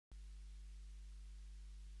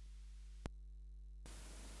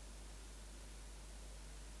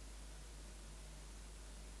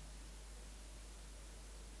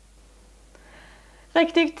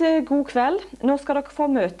Riktig god kveld. Nå skal dere få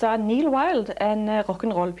møte Neil Wild, en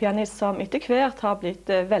rock'n'roll-pianist som etter hvert har blitt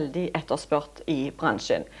veldig etterspurt i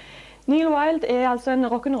bransjen. Neil Wild er altså en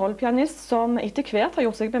rock'n'roll-pianist som etter hvert har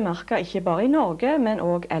gjort seg bemerket ikke bare i Norge, men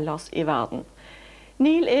også ellers i verden.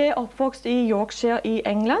 Neil er oppvokst i Yorkshire i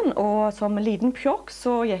England, og som liten pjokk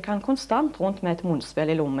så gikk han konstant rundt med et munnspill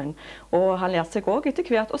i lommen, og han lærte seg også etter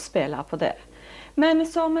hvert å spille på det. Men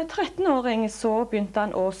som 13-åring så begynte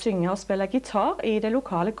han å synge og spille gitar i det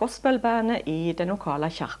lokale gospelbandet i den lokale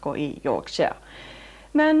kirka i Yorkshire.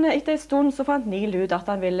 Men etter en stund så fant Neil ut at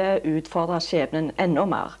han ville utfordre skjebnen enda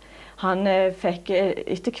mer. Han fikk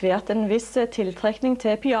etter hvert en viss tiltrekning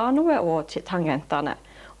til pianoet og tangentene,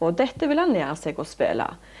 og dette ville han lære seg å spille.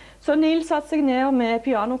 Så Neil satte seg ned med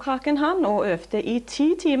pianokraken han og øvde i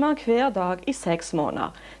 10 timer hver dag i 6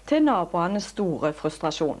 måneder, til naboenes store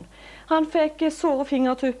frustrasjon. Han fikk såre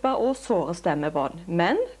fingertupper og såre stemmebånd,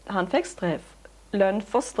 men han fikk lønn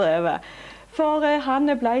for strevet. For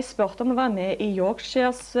han ble spurt om å være med i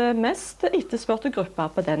Yorkshires mest etterspurte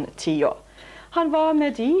grupper på den tida. Han var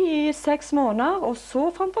med de i 6 måneder, og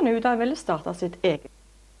så fant han ut at han ville starte sitt eget.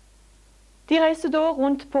 De reiste da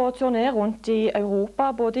rundt på turné rundt i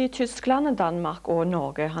Europa, både i Tyskland, Danmark og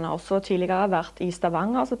Norge. Han har også tidligere vært i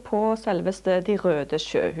Stavanger, altså på selveste De Røde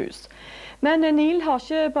Sjøhus. Men Neil har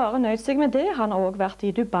ikke bare nøyd seg med det. Han har også vært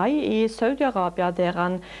i Dubai i Saudi-Arabia, der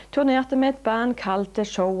han turnerte med et band kalt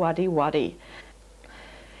Show Waddy Waddy.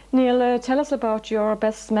 Neil, tell us about your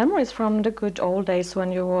best memories from the good old days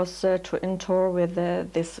when you was in tour with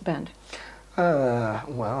this band.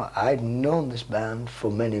 Well, I'd known this band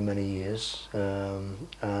for many years,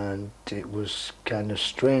 and it was kind of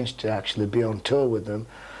strange to actually be on tour with them.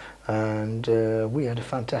 And we had a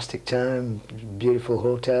fantastic time, beautiful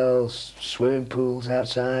hotels, swimming pools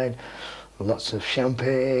outside, lots of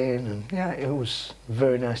champagne, and yeah, it was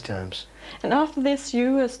very nice times. And after this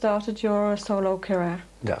you started your solo career?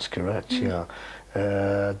 That's correct, yeah.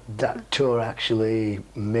 That tour actually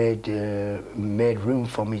made room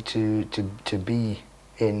for me to be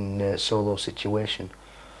in a solo situation.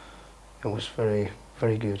 It was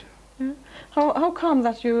very good. Yeah. How come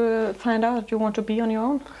that you find out that you want to be on your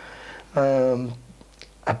own?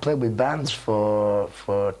 I played with bands for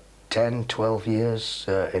 10-12 years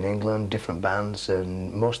in England, different bands,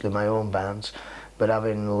 and mostly my own bands, but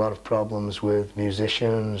having a lot of problems with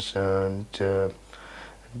musicians, and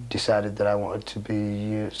decided that I wanted to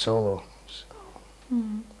be solo. So.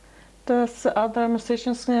 Does other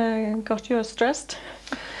musicians got you stressed?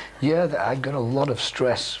 Yeah, I got a lot of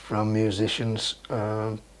stress from musicians,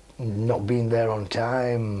 not being there on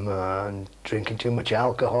time, drinking too much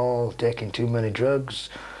alcohol, taking too many drugs,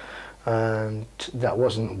 and that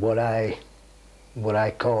wasn't what I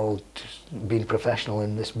called being professional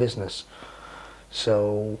in this business.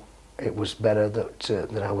 So it was better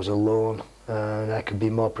that I was alone. And I could be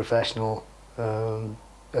more professional, and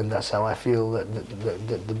that's how I feel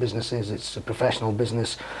that the business is. It's a professional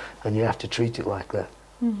business, and you have to treat it like that.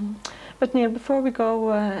 But Neil, before we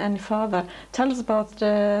go any further, tell us about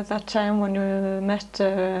that time when you met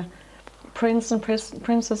Prince and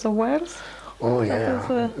Princess of Wales. Oh yeah,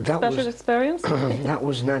 that was a special experience. That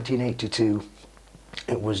was 1982.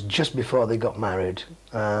 It was just before they got married,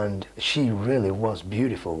 and she really was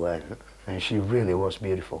beautiful then, and she really was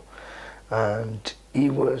beautiful. And he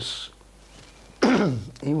was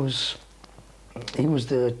he was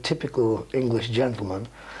the typical English gentleman.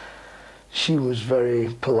 She was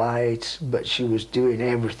very polite, but she was doing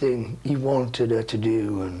everything he wanted her to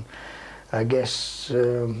do, and I guess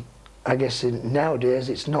nowadays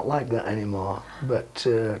it's not like that anymore. But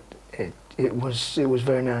it was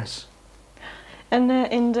very nice. And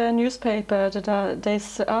in the newspaper the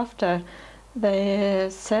days after, they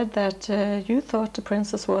said that you thought the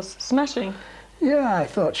princess was smashing. Yeah, I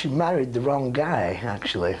thought she married the wrong guy,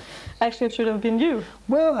 actually. Actually, it should have been you.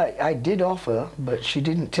 Well, I did offer, but she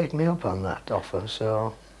didn't take me up on that offer,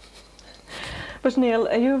 so... But Neil,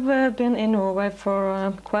 you've been in Norway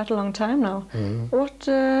for quite a long time now. What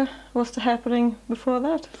was happening before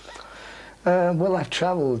that? Well, I've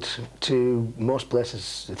travelled to most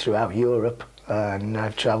places throughout Europe. And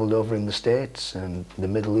I've travelled over in the States and the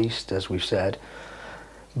Middle East, as we've said.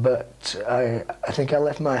 But I think I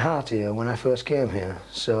left my heart here when I first came here.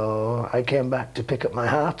 So I came back to pick up my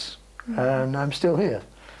heart, and I'm still here.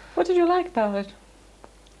 What did you like about it?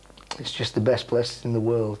 It's just the best place in the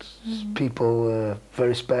world. People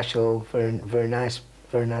very special, very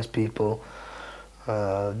nice people.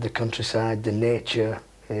 The countryside, the nature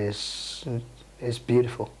is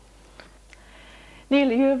beautiful. Neil,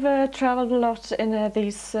 you've travelled a lot in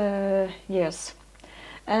these years.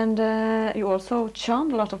 And you also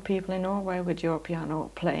charmed a lot of people in Norway with your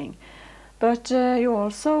piano playing. But you're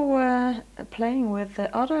also playing with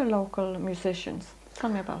other local musicians. Tell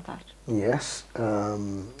me about that. Yes,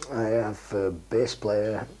 I have a bass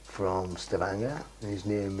player from Stavanger. His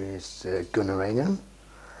name is Gunnar Engen,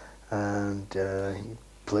 and he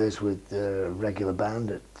plays with the regular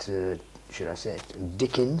band at, should I say,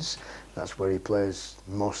 Dickens. That's where he plays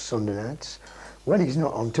most Sunday nights, when he's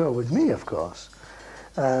not on tour with me, of course.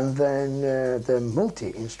 And then the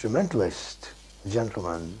multi-instrumentalist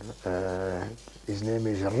gentleman, his name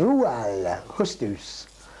is Roald Hustus.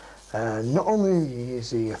 Not only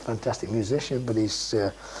is he a fantastic musician, but he's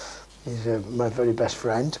my very best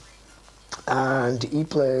friend, and he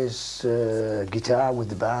plays guitar with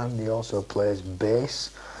the band. He also plays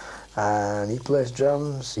bass, and he plays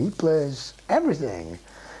drums. He plays everything.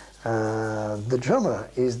 The drummer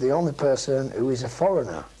is the only person who is a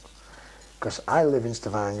foreigner, because I live in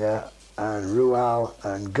Stavanger, and Roald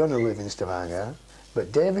and Gunnar live in Stavanger.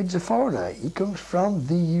 But David's a foreigner. He comes from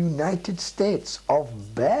the United States of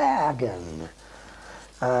Bergen.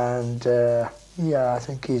 And yeah, I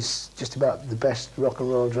think he's just about the best rock and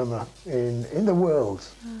roll drummer in the world.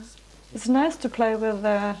 It's nice to play with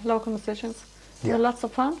local musicians. Yeah. They're lots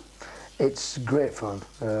of fun. It's great fun.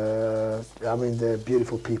 I mean, they're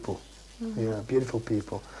beautiful people. Yeah, beautiful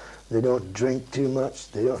people. They don't drink too much.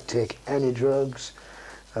 They don't take any drugs.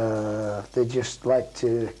 They just like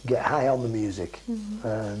to get high on the music,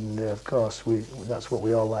 and of course that's what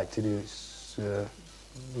we all like to do. It's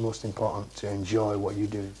most important to enjoy what you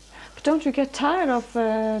do. But don't you get tired of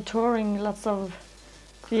touring lots of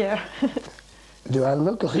year? Do I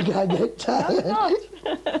look like I get tired? Not.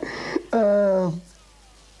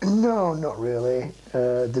 No, not really.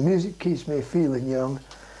 The music keeps me feeling young,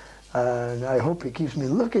 and I hope it keeps me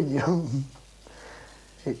looking young.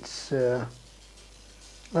 It's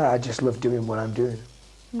I just love doing what I'm doing.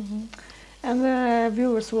 And the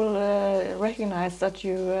viewers will recognize that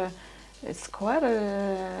you it's quite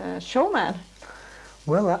a showman.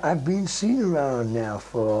 Well, I've been seen around now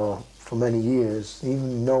for many years.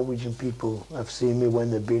 Even Norwegian people have seen me when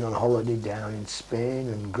they've been on holiday down in Spain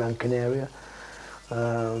and Gran Canaria.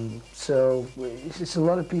 So it's a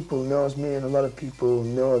lot of people knows me, and a lot of people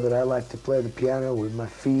know that I like to play the piano with my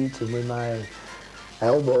feet and with my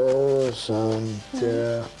elbows, and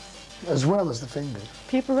as well as the fingers.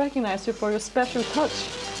 People recognize you for your special touch.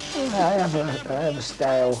 I have a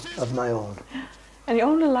style of my own. And you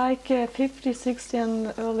only like 50, 60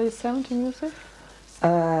 and early 70 music?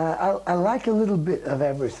 I like a little bit of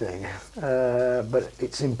everything, but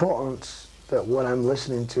it's important that what I'm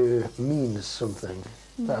listening to means something.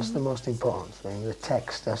 That's the most important thing. The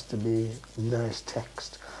text has to be nice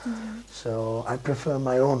text. So I prefer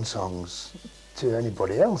my own songs to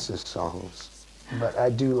anybody else's songs, but I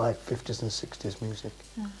do like 50s and 60s music.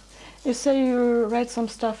 You say you write some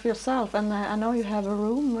stuff yourself, and I know you have a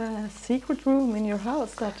room, a secret room in your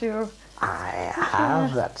house that you're... I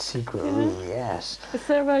have that secret room, yes. Is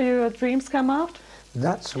there where your dreams come out?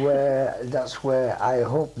 That's where I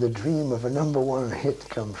hope the dream of a #1 hit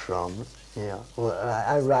comes from. Yeah, well,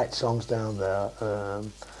 I write songs down there,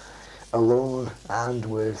 alone and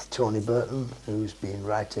with Tony Burton, who's been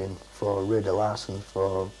writing for Radar Larson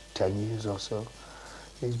for 10 years or so.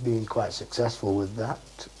 He's been quite successful with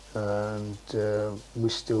that, and we're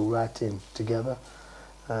still writing together,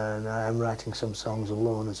 and I am writing some songs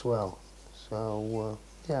alone as well. So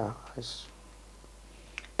yeah,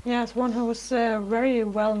 Yes, one who was very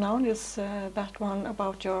well known is that one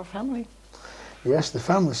about your family. Yes, the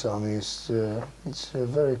family song is it's a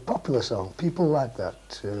very popular song. People like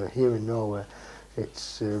that here in Norway.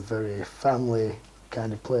 It's a very family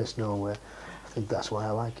kind of place, Norway. I think that's why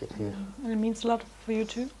I like it here. And it means a lot for you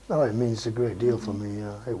too? Oh, it means a great deal for me.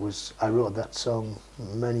 I wrote that song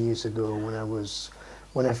many years ago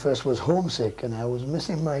when I first was homesick and I was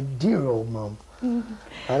missing my dear old mum.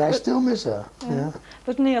 And I still miss her. Yeah.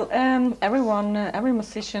 But Neil, every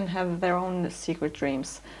musician have their own secret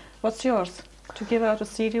dreams. What's yours? To give out a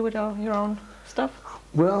CD with all your own stuff?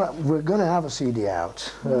 Well, we're going to have a CD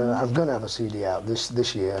out. I'm going to have a CD out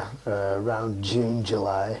this year, around June,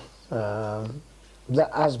 July. That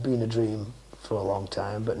has been a dream for a long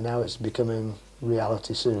time, but now it's becoming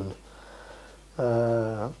reality soon.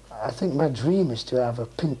 I think my dream is to have a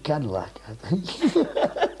pink Cadillac, I think.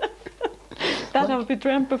 That have been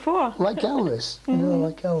dreamt before. Like Elvis, you know,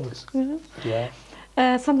 like Elvis. Yeah.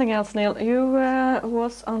 Something else, Neil. You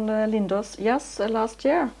was on the Lindås last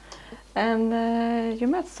year, and you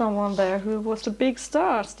met someone there who was the big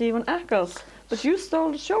star, Stephen Ackles. But you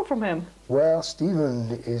stole the show from him. Well, Stephen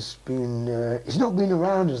he's not been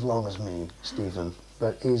around as long as me, Stephen.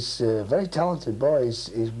 but he's a very talented boy.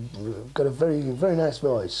 He's got a very, very nice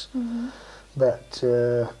voice. But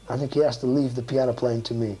I think he has to leave the piano playing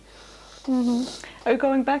to me. Are you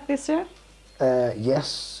going back this year?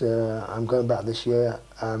 Yes, I'm going back this year.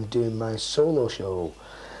 I'm doing my solo show,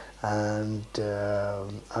 and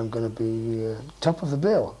I'm going to be top of the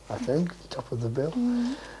bill, I think, top of the bill.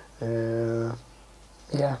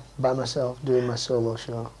 Yeah, by myself, doing my solo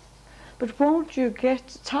show. But won't you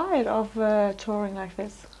get tired of touring like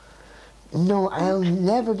this? No, I'll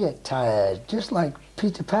never get tired. Just like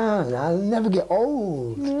Peter Pan, I'll never get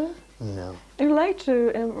old. No. You like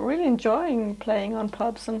to really enjoying playing on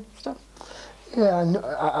pubs and stuff? Yeah,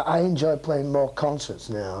 I enjoy playing more concerts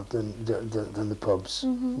now than the pubs.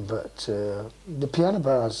 But the piano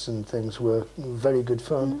bars and things were very good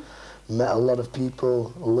fun. Met a lot of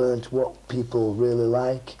people, learned what people really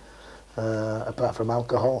like, apart from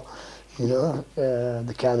alcohol. You know,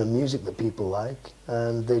 the kind of music that people like,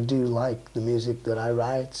 and they do like the music that I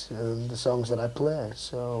write and the songs that I play,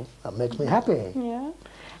 so that makes me happy. Yeah.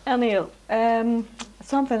 And Neil,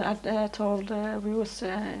 something I told Bruce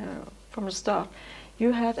from the start,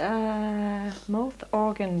 you had a mouth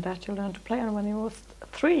organ that you learned to play on when you were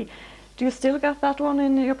 3. Do you still got that one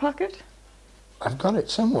in your pocket? I've got it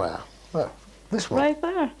somewhere. Well, this one. Right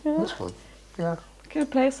there. Yeah. This one, yeah. Can you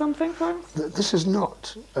play something for us? This is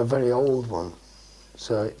not a very old one,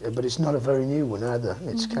 so, but it's not a very new one either.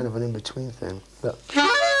 It's kind of an in-between thing. But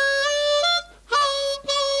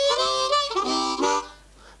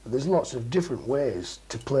there's lots of different ways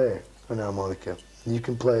to play an harmonica. You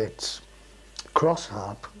can play it cross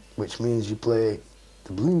harp, which means you play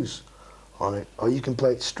the blues on it, or you can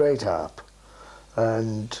play it straight harp.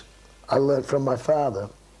 And I learned from my father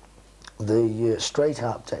the straight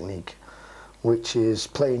harp technique, which is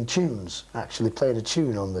playing tunes, actually playing a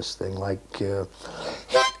tune on this thing, like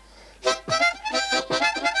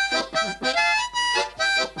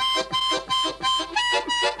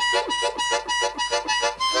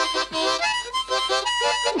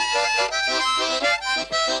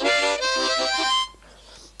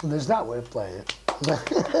there's that way of playing it.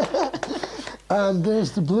 And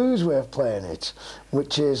there's the blues way of playing it,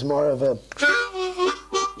 which is more of a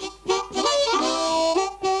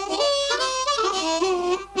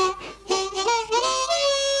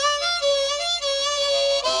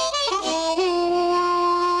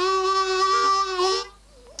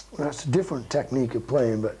that's a different technique of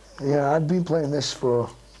playing, but yeah, I've been playing this for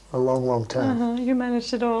a long, long time. You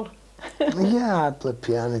managed it all. Yeah, I play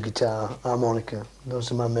piano, guitar, harmonica.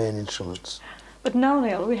 Those are my main instruments. But now,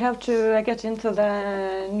 Neil, we have to get into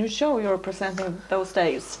the new show you're presenting those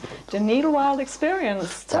days, the Neil Wild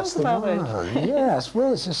Experience. Tell us about it. Yes,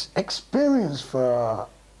 well, it's an experience for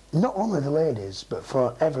not only the ladies, but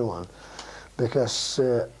for everyone. Because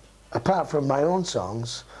apart from my own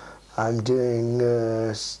songs, I'm doing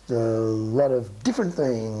a lot of different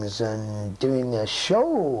things and doing a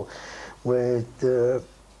show with the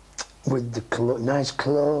nice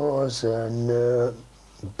clothes and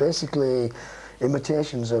basically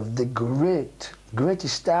imitations of the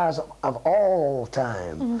greatest stars of all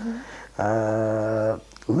time.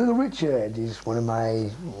 Little Richard is one of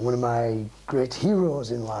my great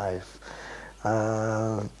heroes in life.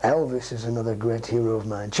 Elvis is another great hero of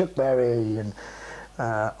mine. Chuck Berry and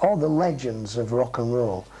all the legends of rock and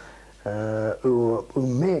roll who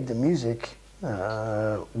made the music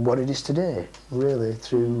what it is today, really,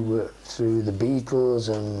 through the Beatles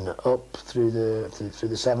and up through the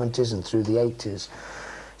 70s and through the 80s.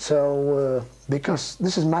 So because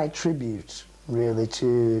this is my tribute, really,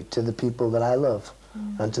 to the people that I love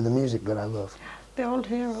and to the music that I love. The old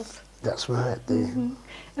heroes. That's right.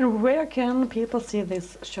 And where can people see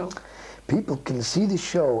this show? People can see the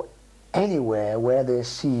show anywhere where they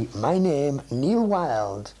see my name, Neil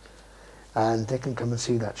Wild, and they can come and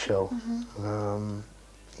see that show.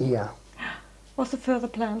 Yeah. What's the further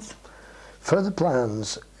plans? Further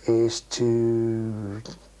plans is to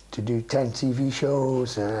do 10 TV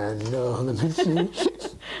shows and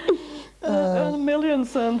earn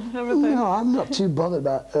millions and everything. No, I'm not too bothered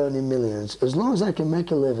about earning millions. As long as I can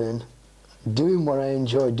make a living doing what I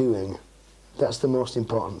enjoy doing, that's the most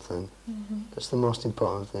important thing. That's the most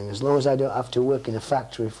important thing. As long as I don't have to work in a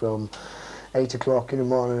factory from 8 o'clock in the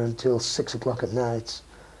morning until 6 o'clock at night,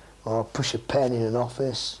 or push a pen in an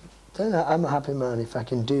office, then I'm a happy man if I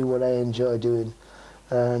can do what I enjoy doing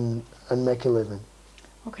and make a living.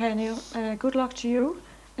 Okay, Neil, good luck to you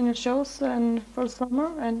in your shows and for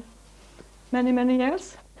summer and many, many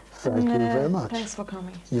years. Thank you very much. Thanks for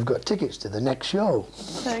coming. You've got tickets to the next show.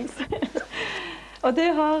 Thanks. Og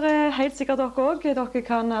det har helt sikkert dere òg. Dere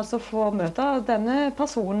kan altså få møte denne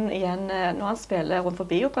personen igjen når han spiller rundt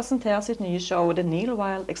forbi og presenterer sitt nye show, The Neil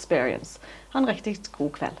Wild Experience. Ha en riktig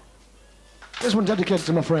god kveld. This one dedicated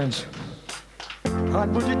to my friends. What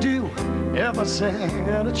would you do if I sang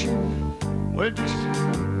out a tune? Would you?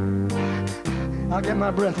 I'll get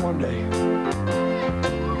my breath one day.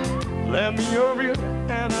 Let me over you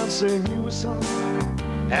and I'll sing you a song.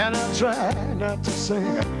 And I'll try not to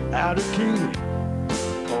sing out of key.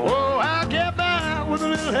 Oh, I'll get by with a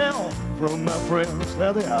little help from my friends.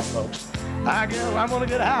 There they are, folks. I'm gonna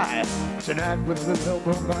get high tonight with a little help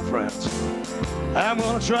from my friends. I'm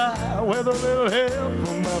gonna try with a little help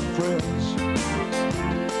from my friends.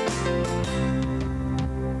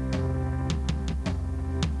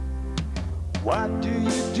 What do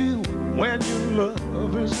you do when your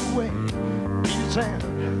love is away? He's sad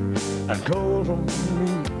and cold from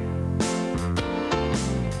me.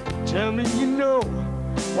 Tell me you know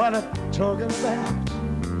what I'm talking about.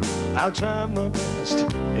 I'll try my best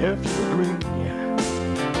if you agree.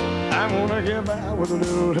 I'm gonna get by with a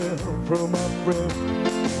little help from my friends.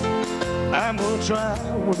 I'm gonna try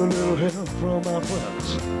with a little help from my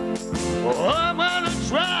friends. Oh, I'm gonna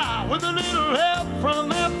try with a little help from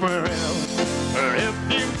my friends. If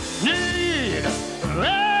you need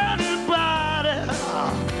anybody,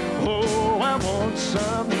 oh, I want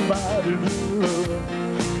somebody to love.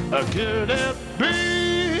 Could it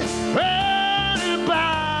be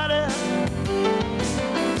anybody?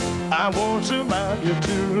 I want somebody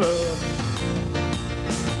to love.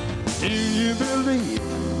 Do you believe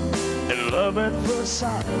in love at first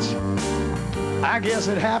sight? I guess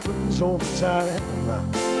it happens all the time.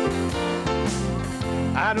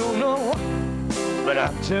 I don't know, but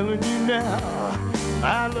I'm telling you now,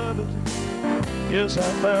 I love it. Yes, I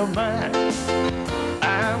found mine.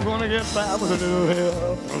 I'm gonna get by with a little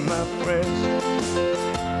help from my friends.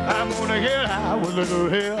 I'm gonna get high with a little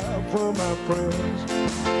help from my friends.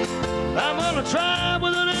 I'm gonna try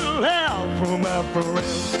with a little help from my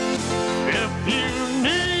friends. If you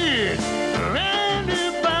need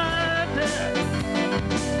anybody,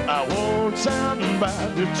 I want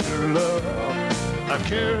somebody to love.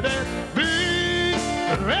 Could it be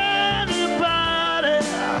anybody?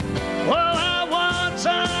 Well, I want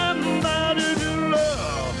somebody to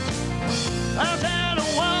love. I said I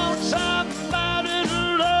want somebody to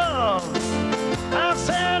love. I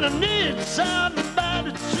said I need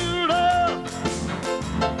somebody to love.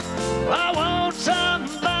 I want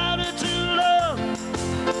somebody to love.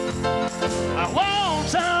 I want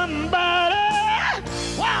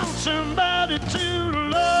somebody to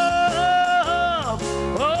love.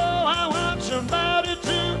 Oh, I want somebody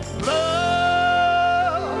to love.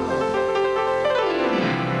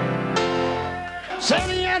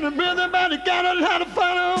 Sandy and the brother, but he got a lot of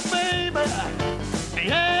fun, oh baby.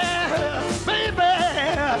 Yeah, baby.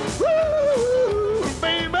 Woo,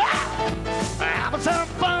 baby. Having some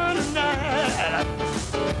fun tonight.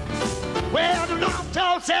 Well, the long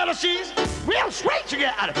tall sailor, she's real straight, you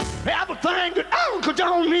got everything that Uncle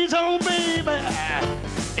John needs, oh baby.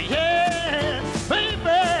 Yeah,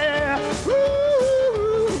 baby.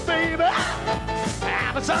 Woo, baby.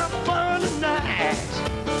 Having some fun tonight.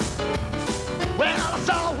 Well, I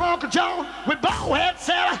saw Uncle John with bald-head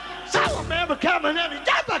sailor. Saw him ever coming and he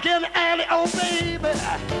got back in the alley, oh baby.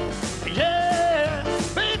 Yeah,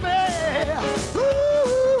 baby.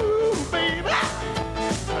 Ooh, baby.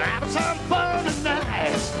 Having some fun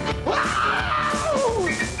tonight. Wow.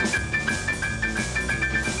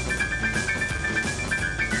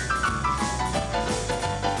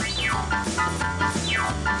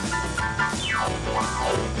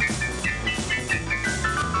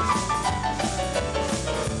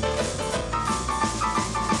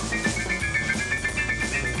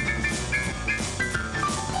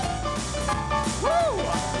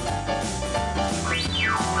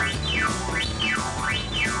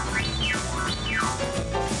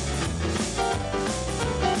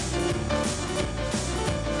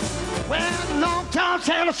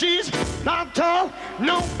 Santa, she's not tall.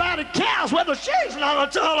 Nobody cares whether she's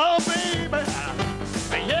not tall, oh baby.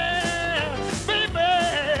 Yeah, baby.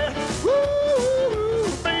 Woo,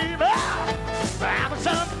 baby. Having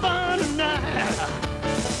some fun tonight.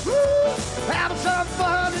 Woo, having some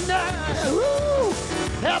fun tonight. Woo,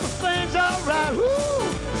 everything's alright. Woo,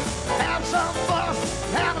 have some fun.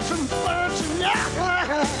 Having some fun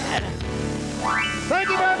tonight. Thank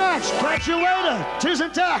you very much. Catch you later. Tuesday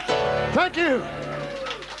Talk. Thank you.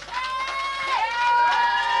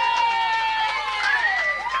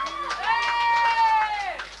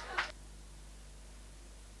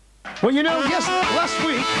 Well, you know, yes, last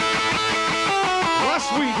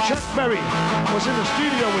sweet Chuck Berry was in the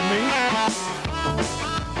studio with me.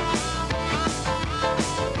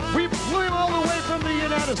 We flew him all the way from the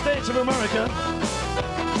United States of America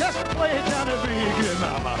just to play it down at Big Good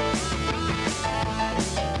Mama.